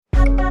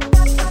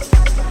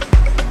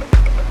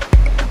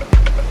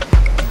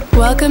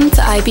Welcome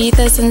to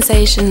Ibiza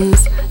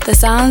Sensations, the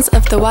sounds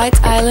of the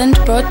White Island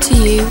brought to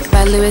you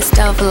by Luis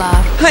Del Villar.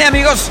 Hi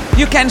amigos,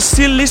 you can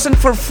still listen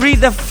for free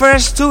the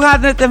first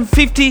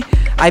 250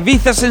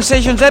 Ibiza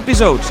Sensations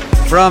episodes.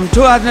 From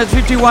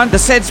 251 the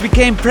sets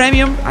became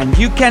premium and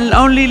you can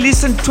only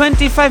listen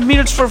 25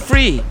 minutes for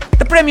free.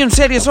 The premium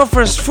series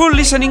offers full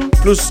listening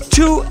plus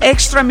 2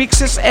 extra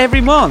mixes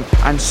every month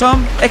and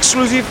some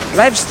exclusive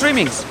live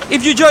streamings.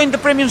 If you join the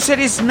premium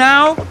series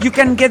now, you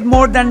can get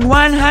more than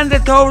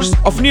 100 hours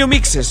of new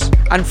mixes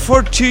and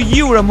for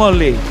 €2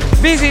 only.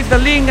 Visit the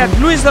link at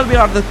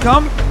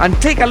luisdelvillar.com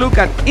and take a look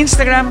at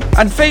Instagram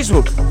and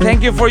Facebook.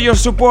 Thank you for your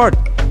support.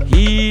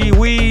 Here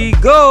we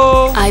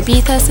go!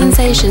 Ibiza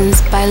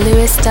Sensations by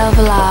Luis Del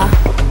Villar.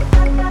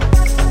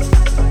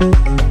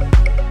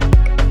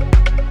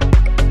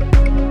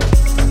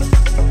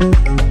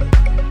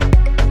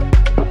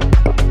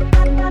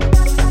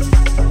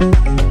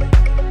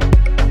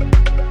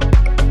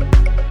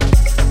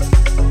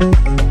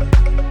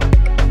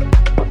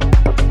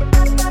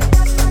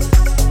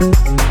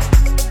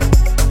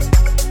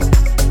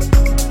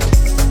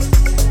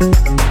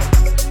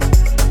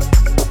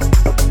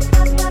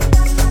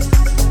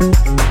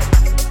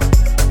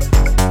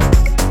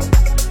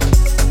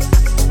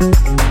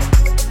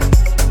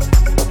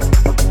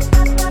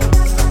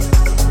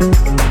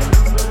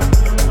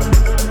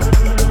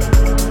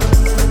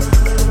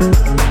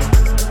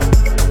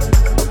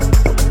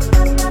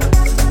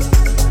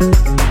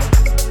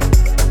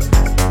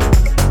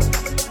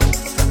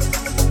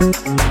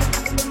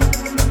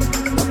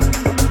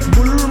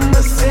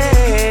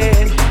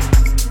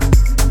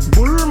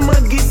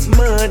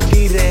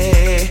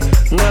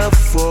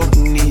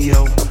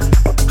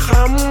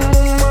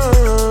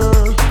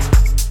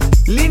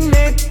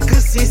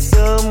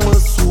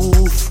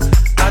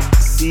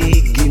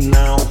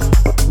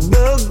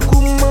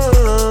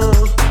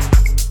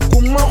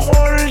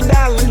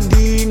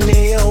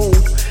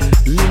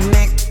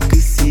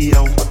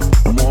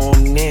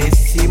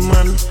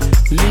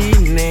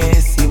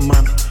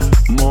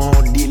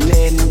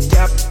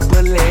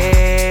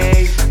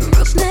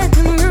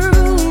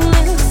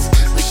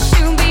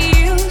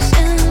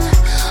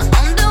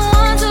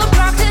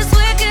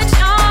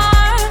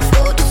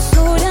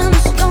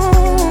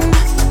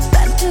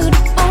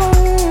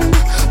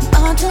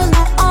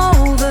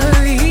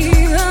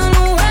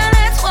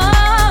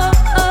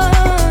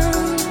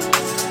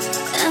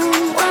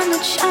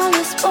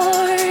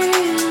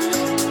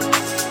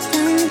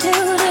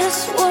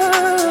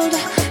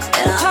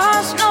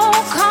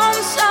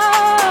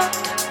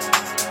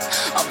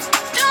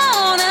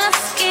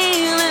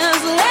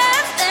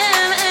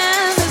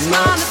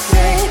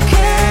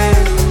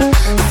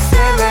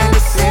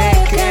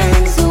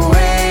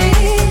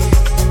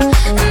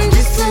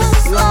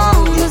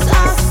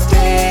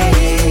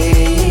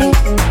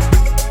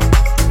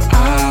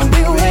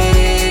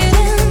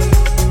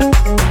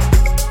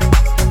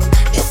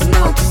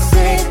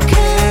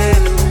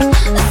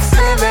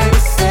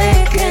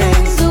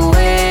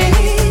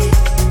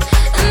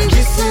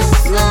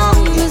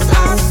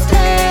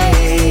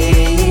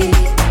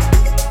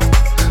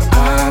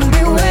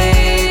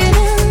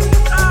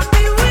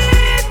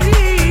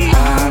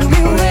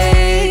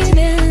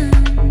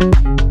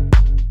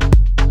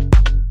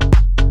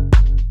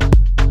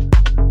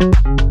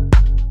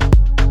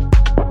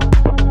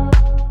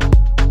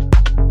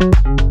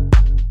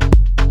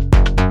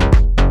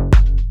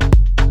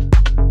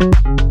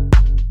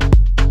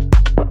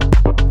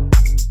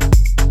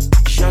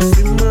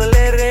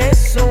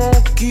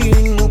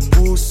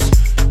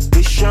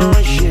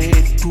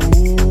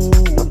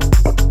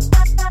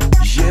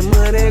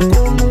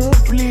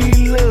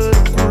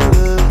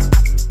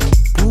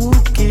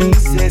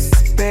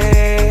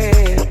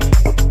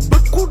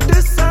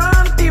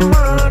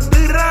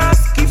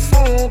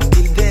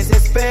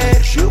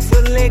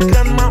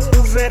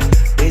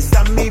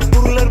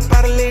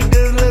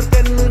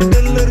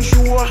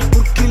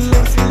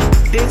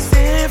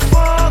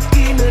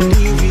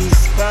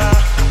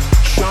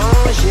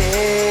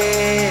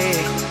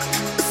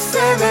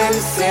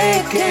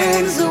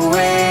 Seconds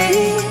away,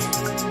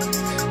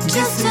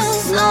 and just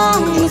as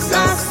long as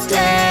I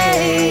stay.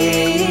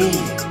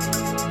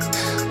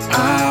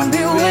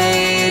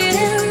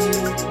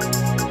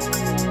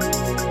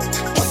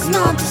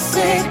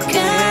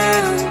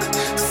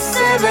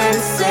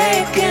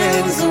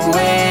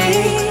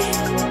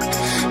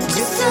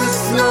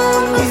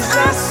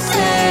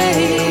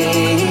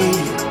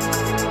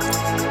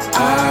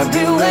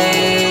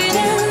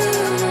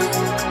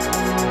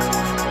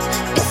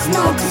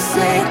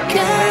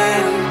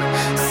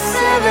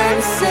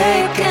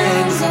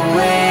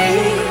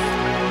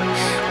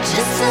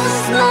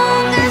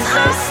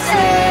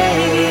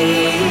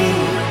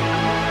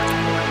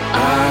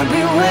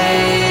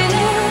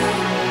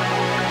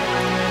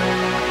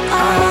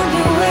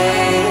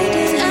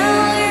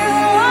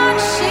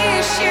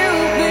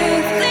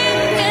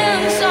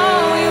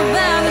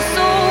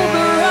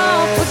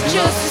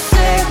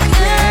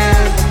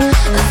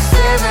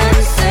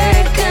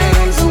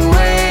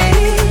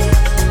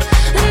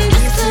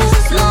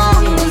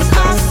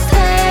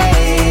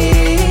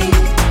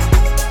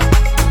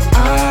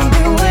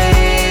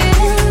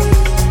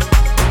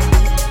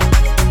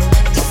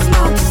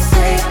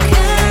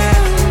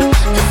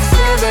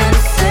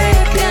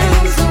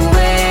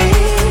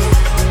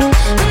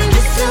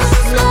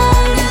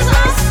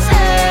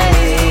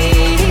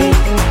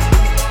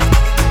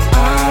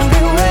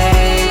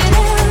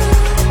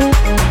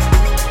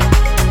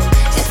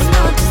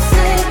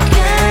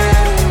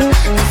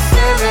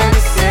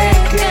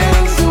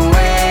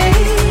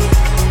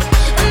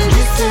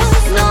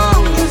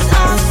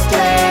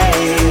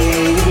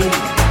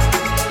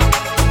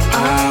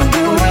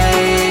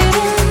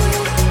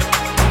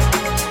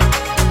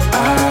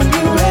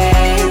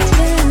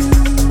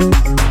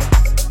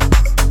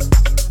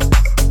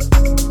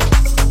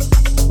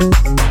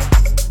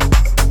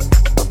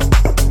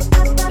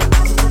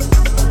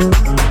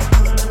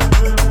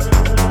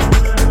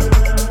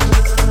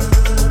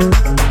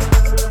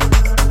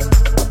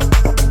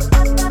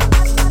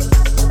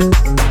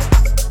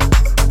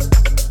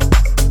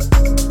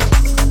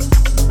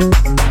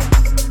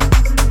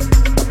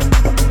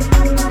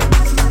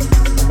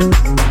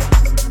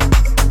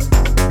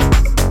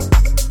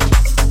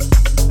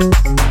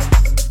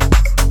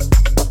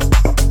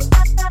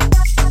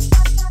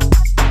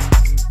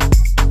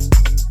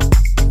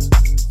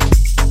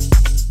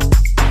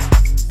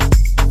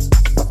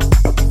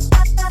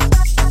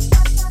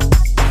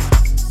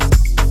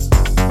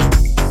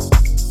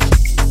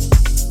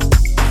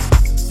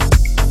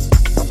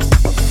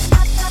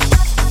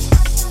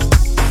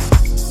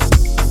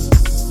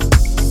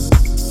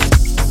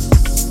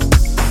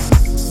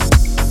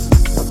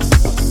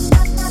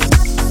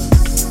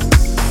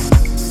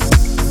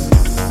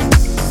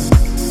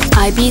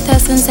 Ibiza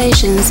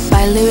Sensations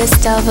by Luis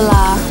Del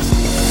Villar.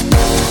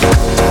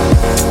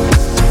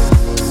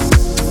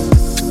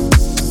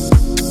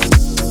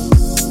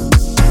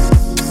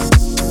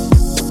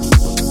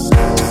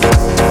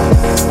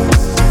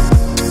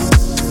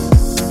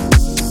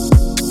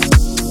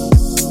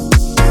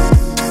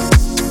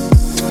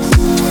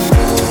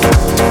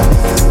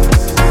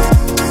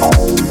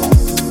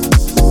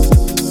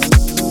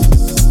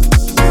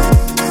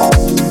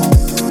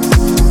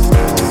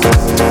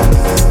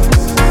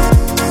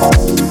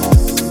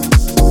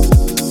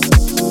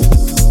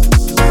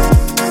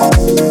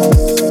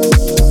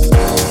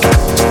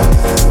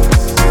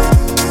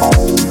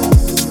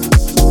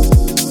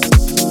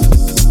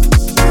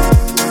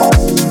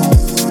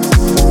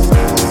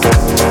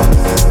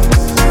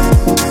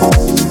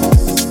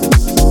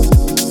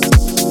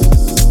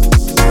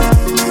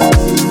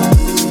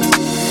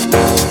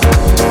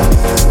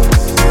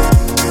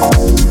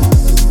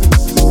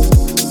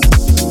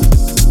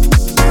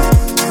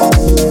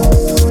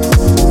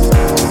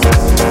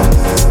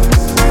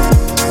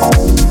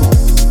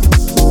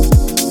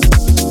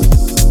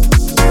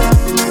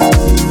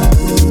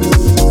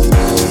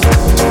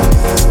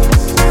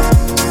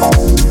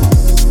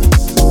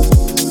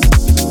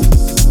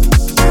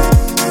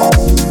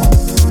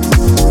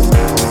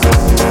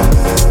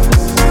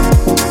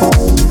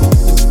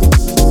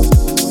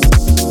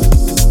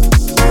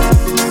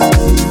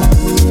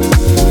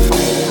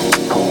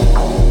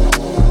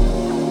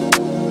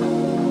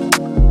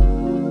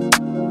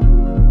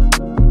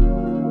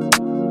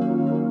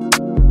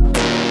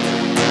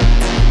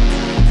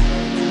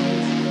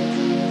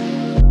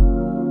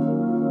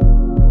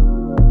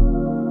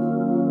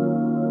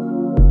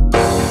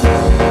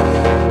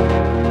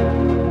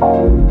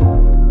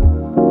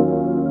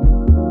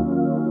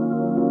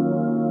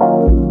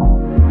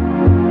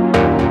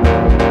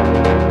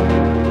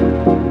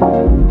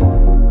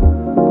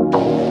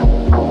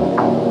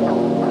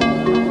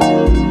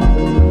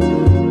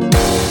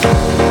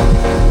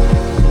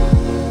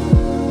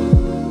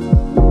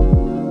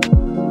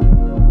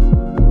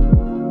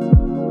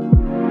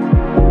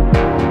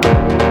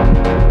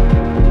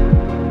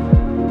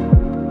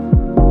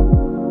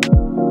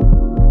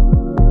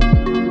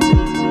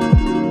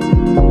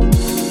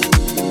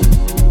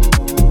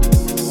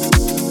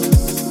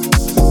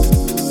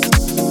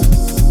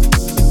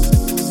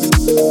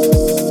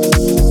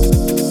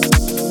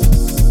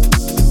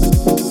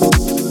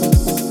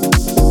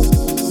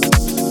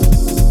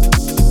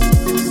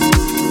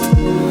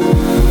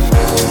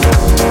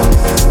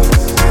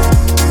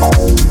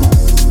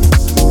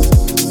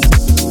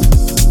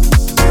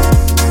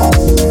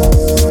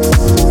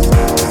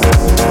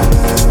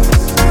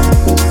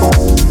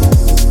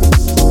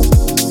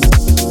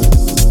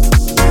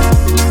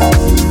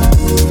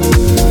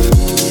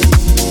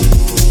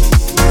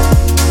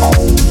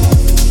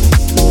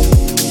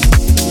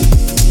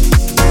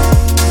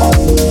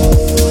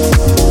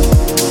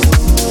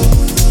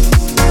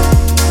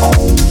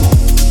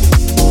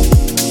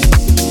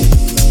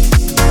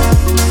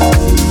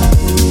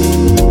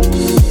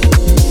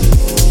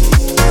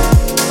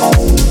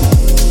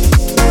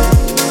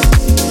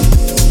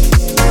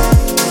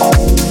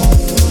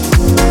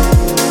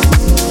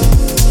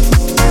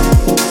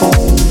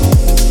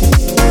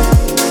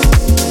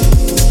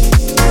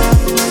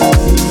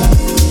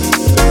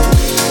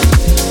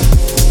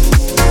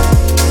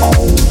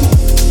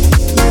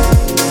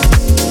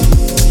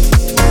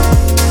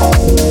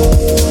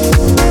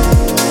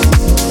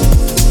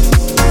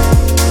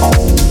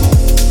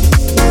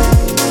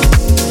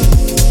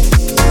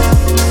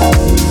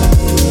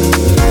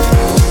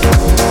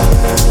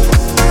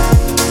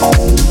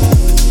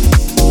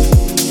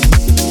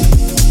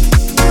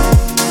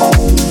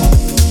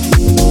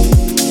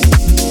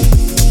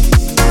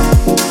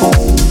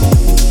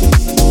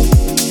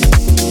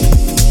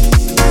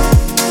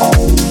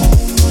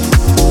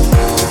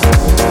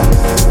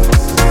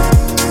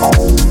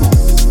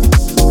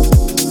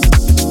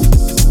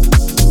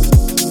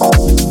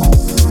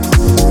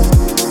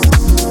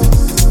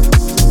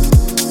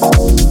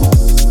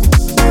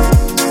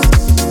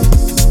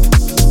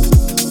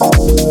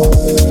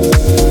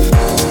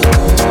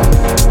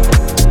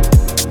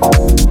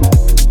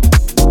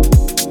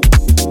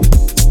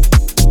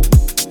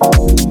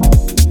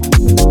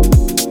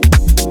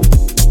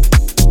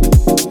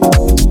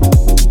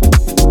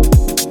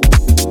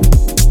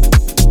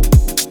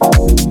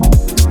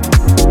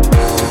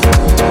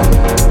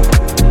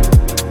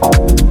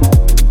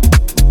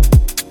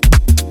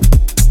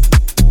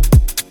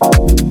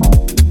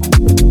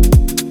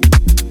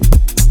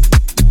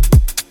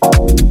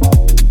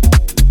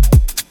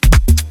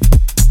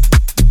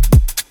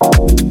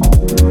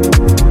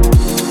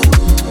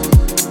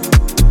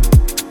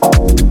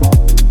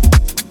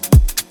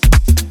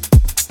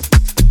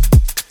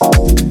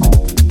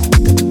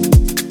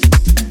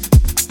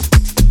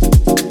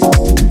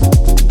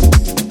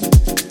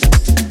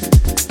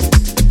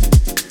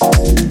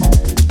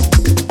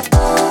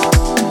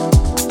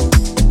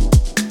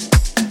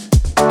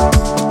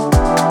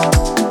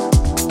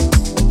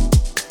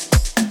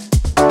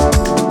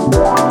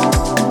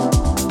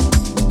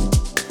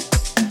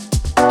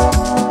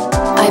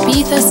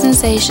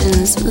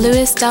 Sensations,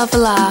 Luis Del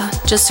Villar,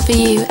 just for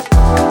you.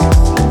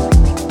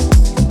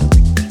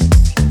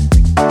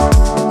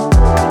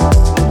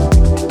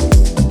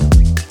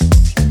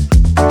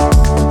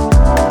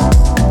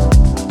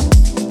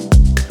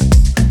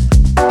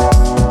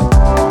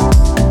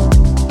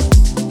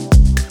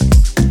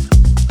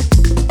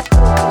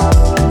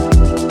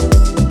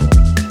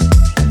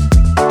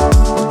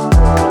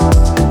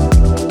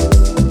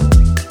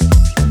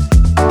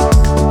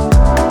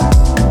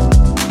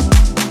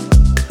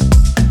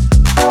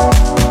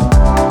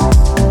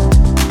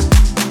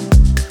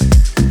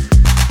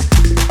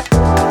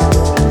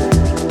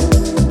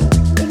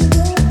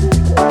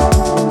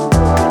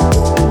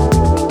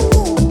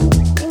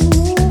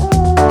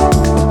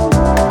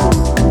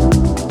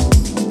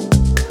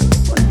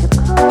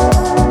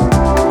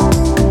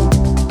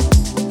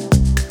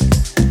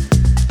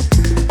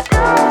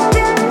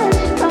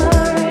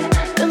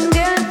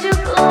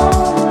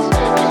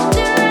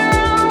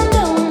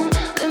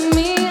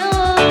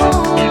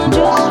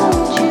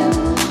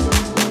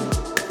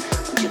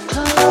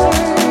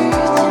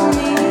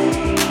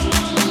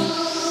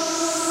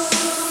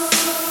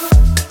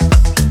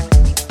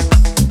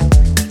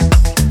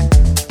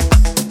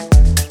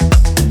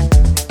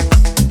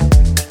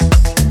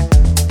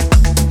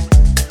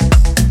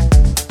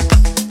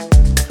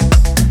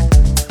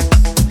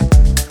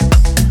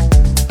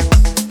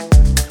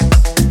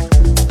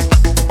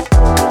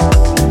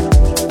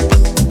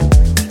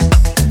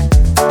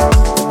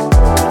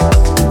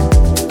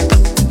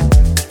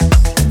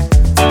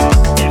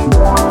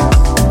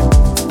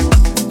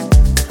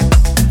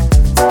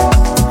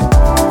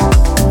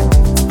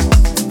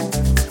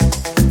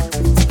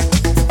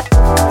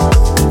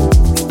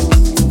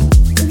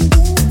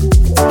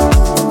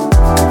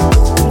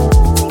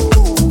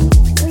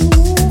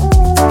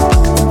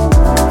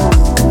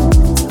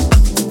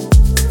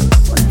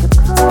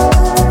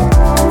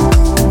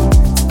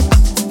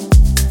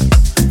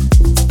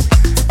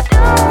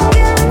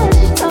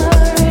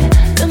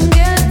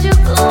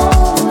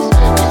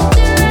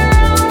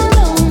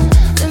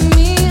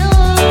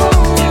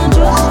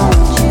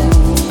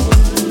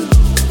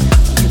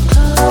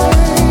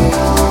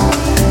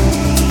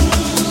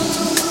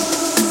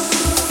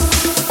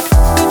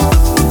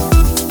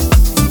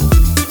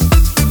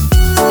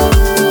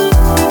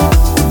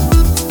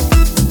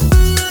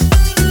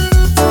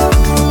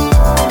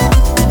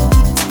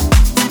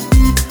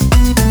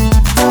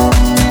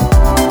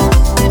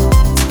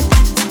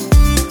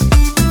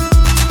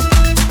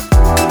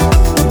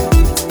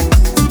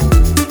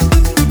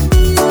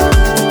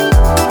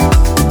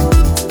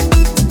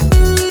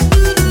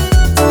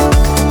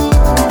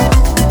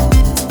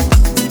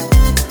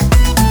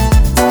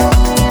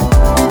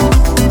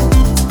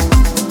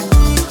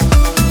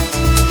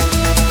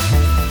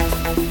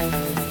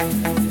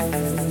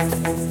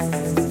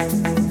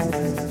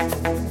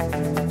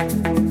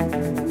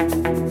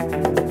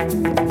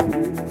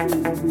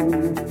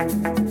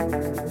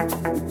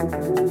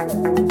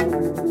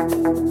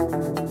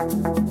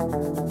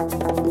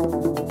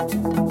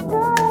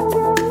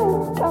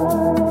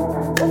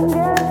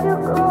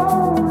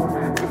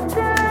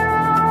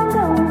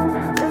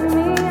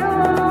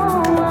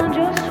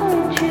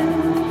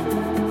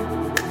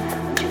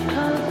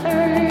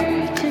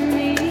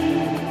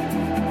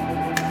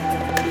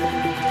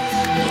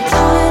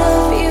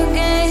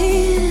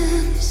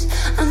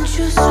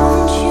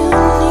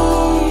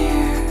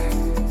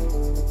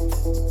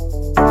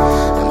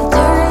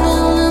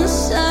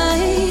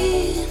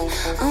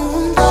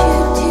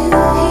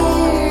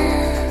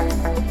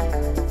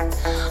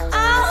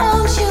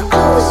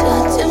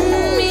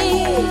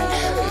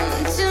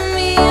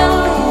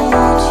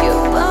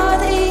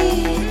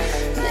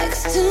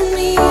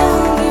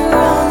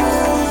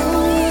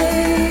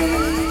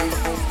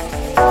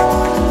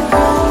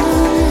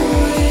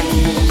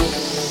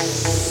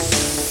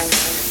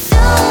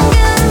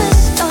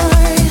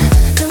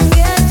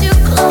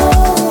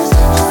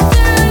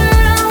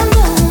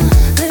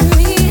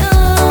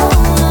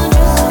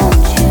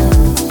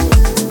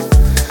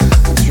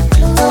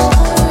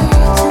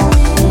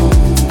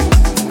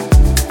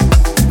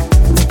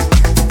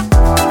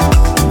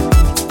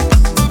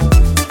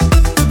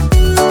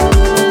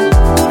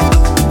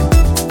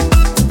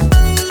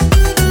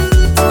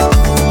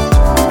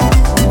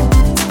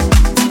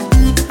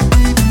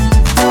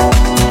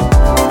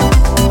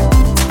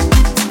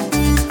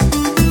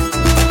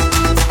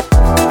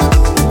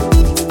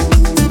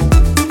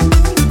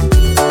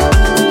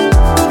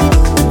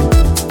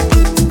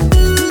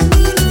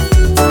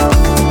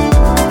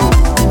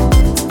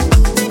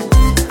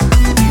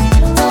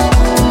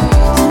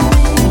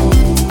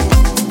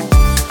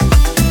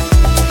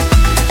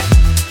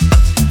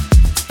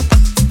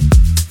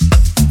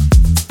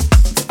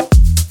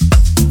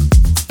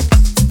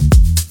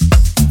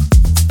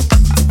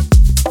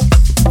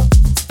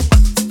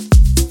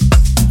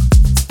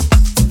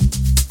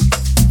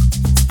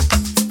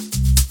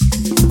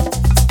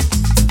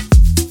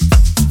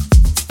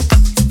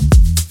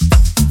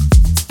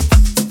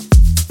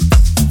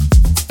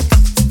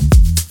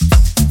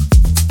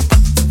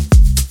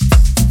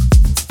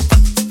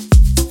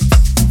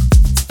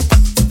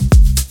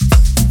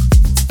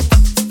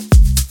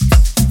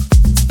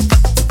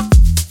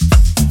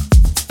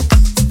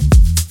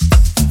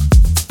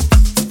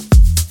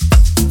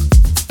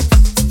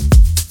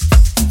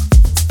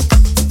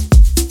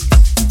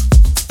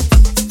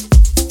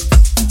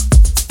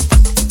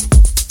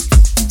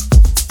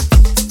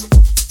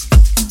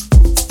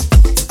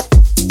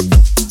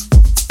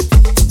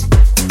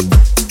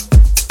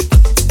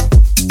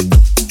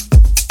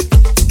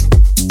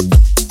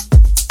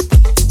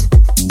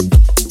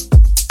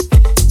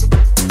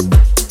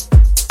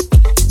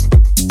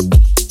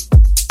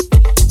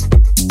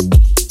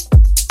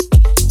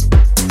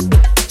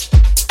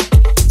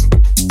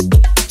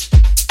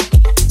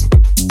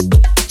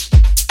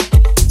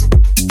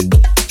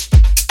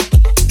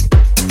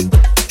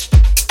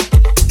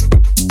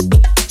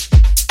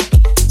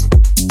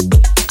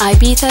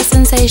 Ibiza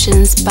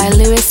Sensations by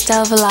Luis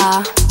Del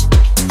Villar.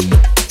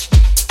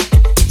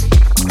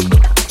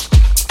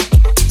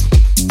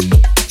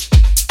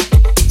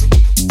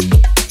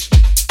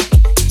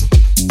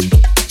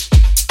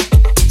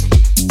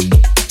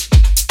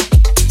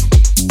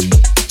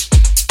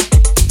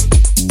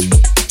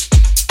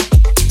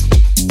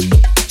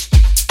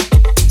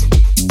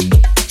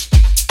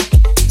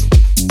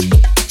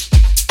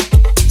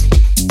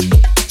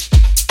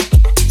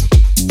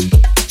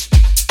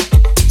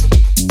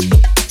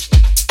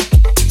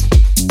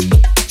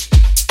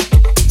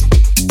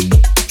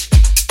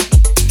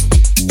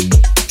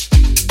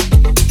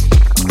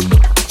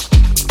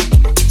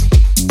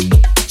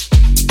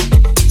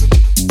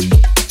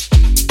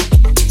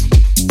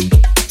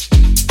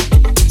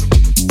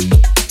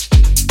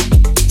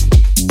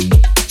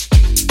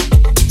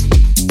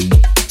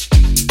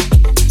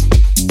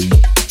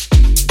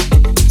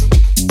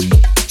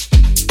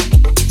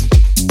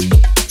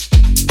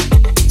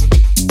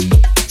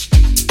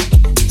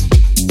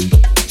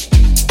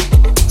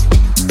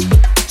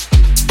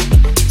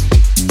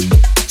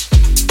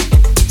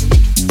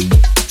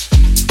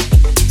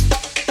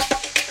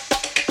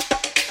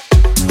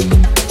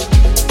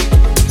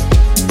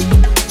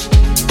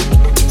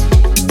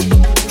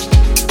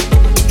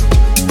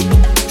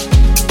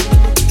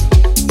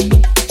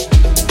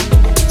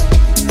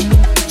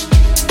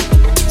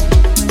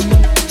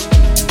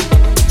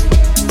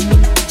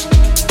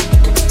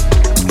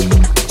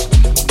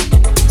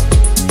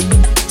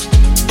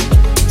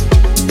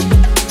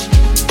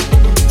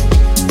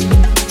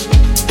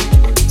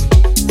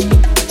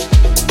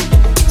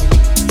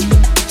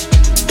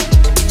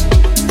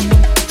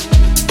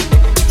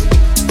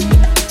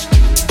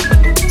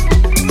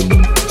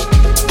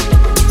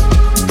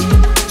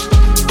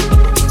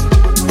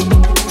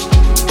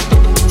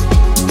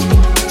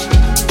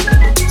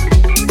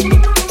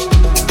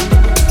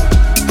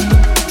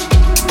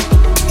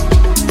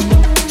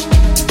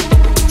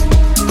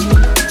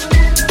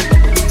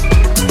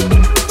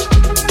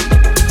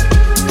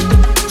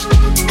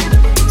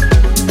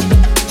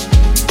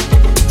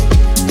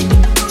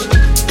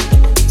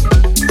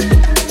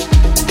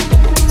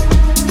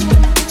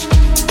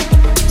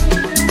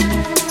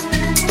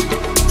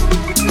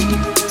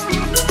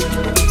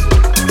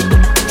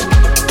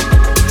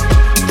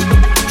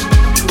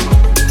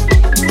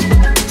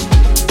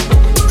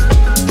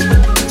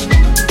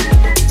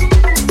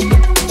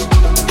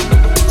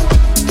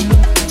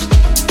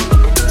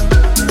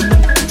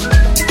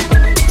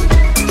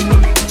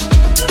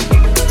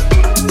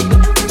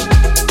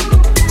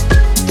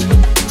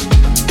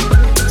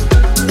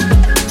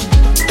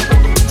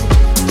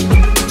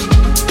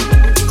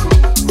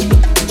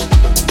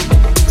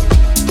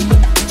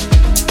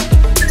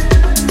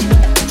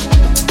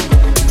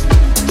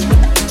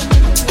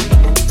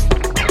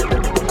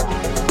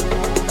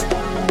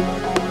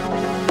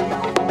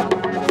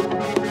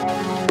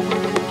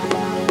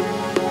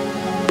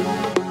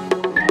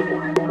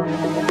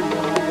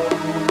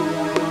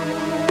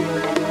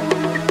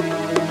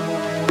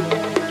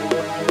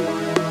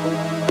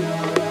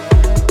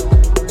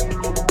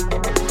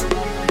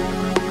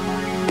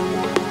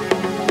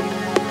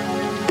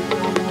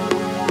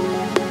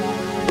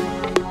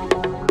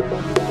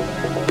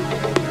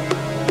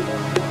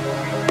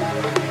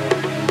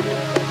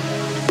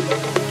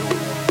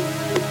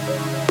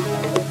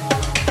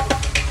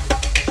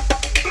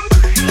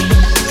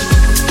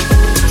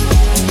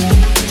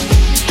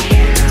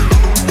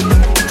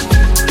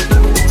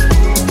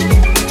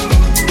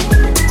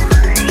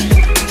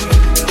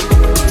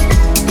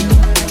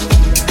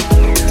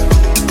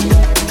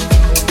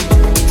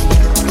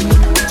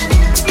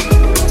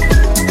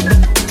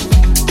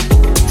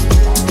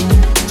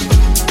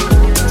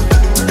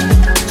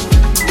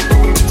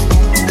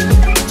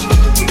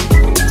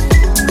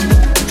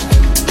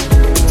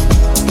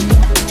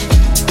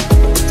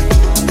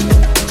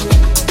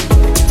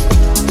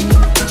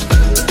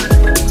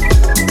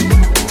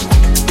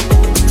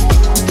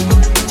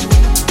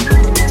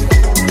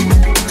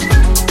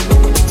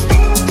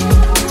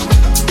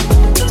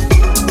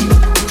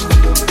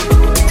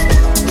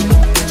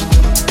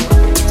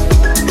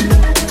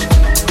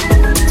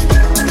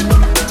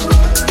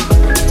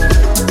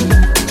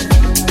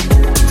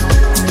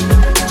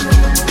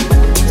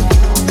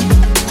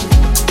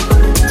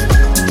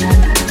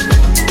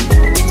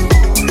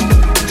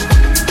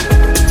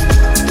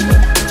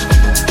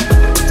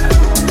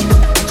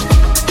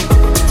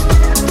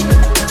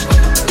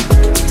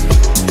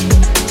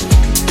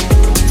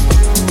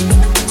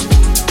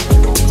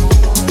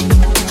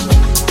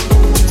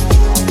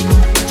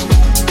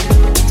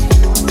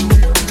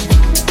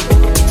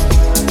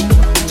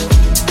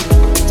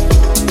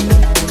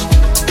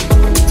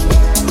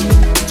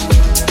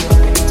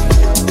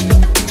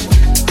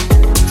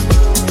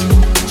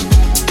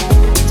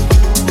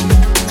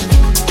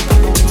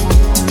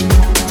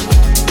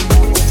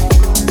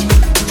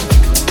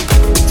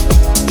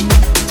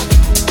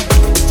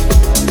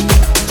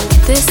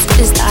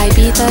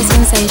 Ibiza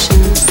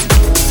Sensations.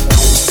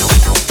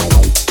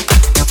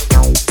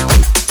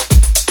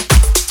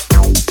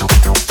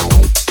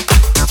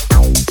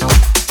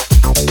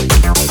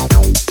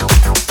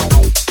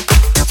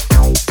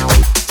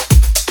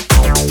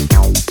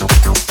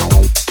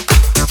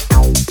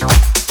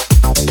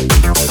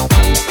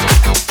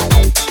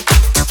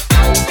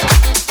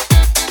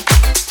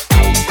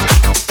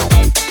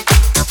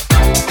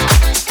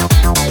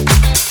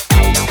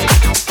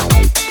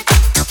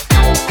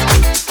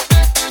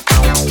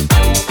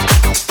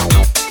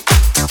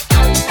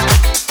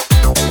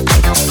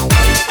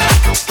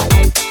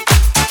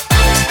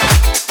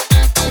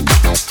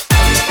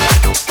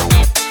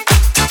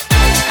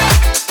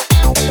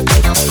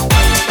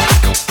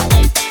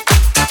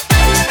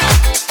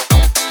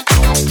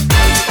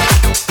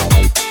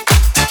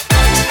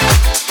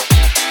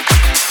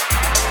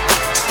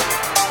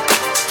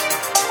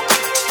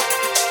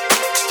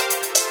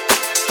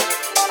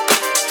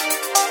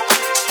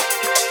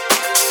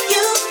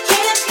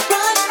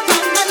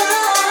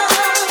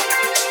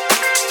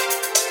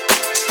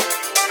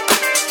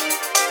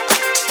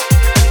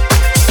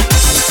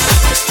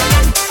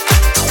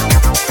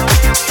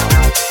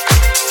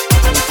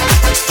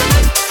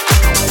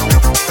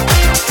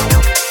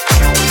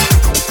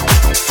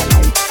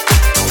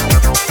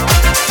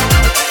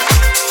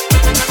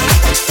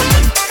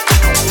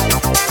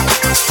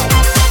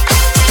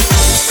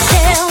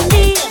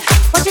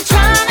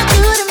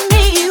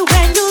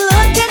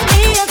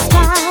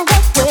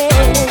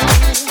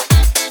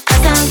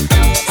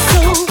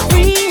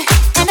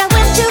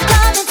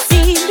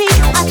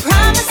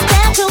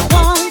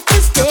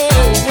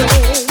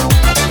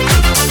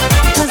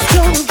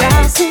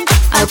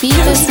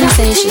 Ibiza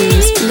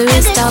Sensations,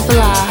 Luis Del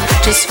Villar,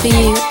 just for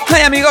you.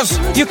 Hi amigos,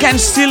 you can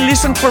still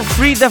listen for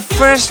free the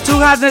first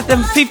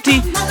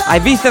 250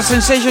 Ibiza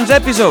Sensations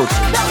episodes.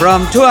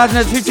 From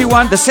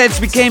 251, the sets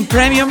became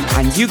premium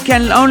and you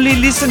can only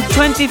listen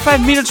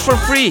 25 minutes for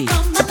free.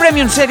 The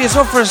premium series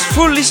offers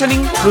full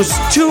listening plus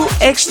 2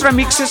 extra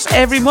mixes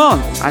every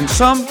month and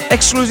some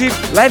exclusive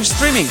live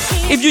streaming.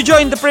 If you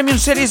join the premium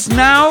series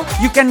now,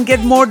 you can get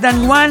more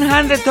than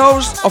 100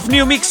 hours of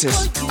new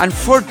mixes and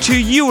for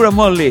 €2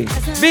 only.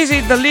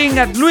 Visit the link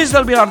at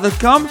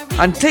luisdelvillar.com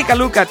and take a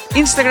look at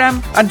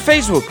Instagram and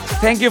Facebook.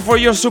 Thank you for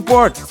your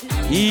support.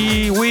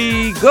 Here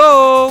we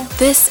go!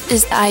 This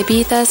is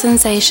Ibiza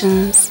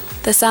Sensations,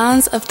 the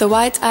sounds of the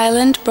White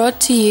Island brought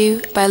to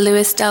you by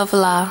Luis Del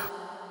Villar.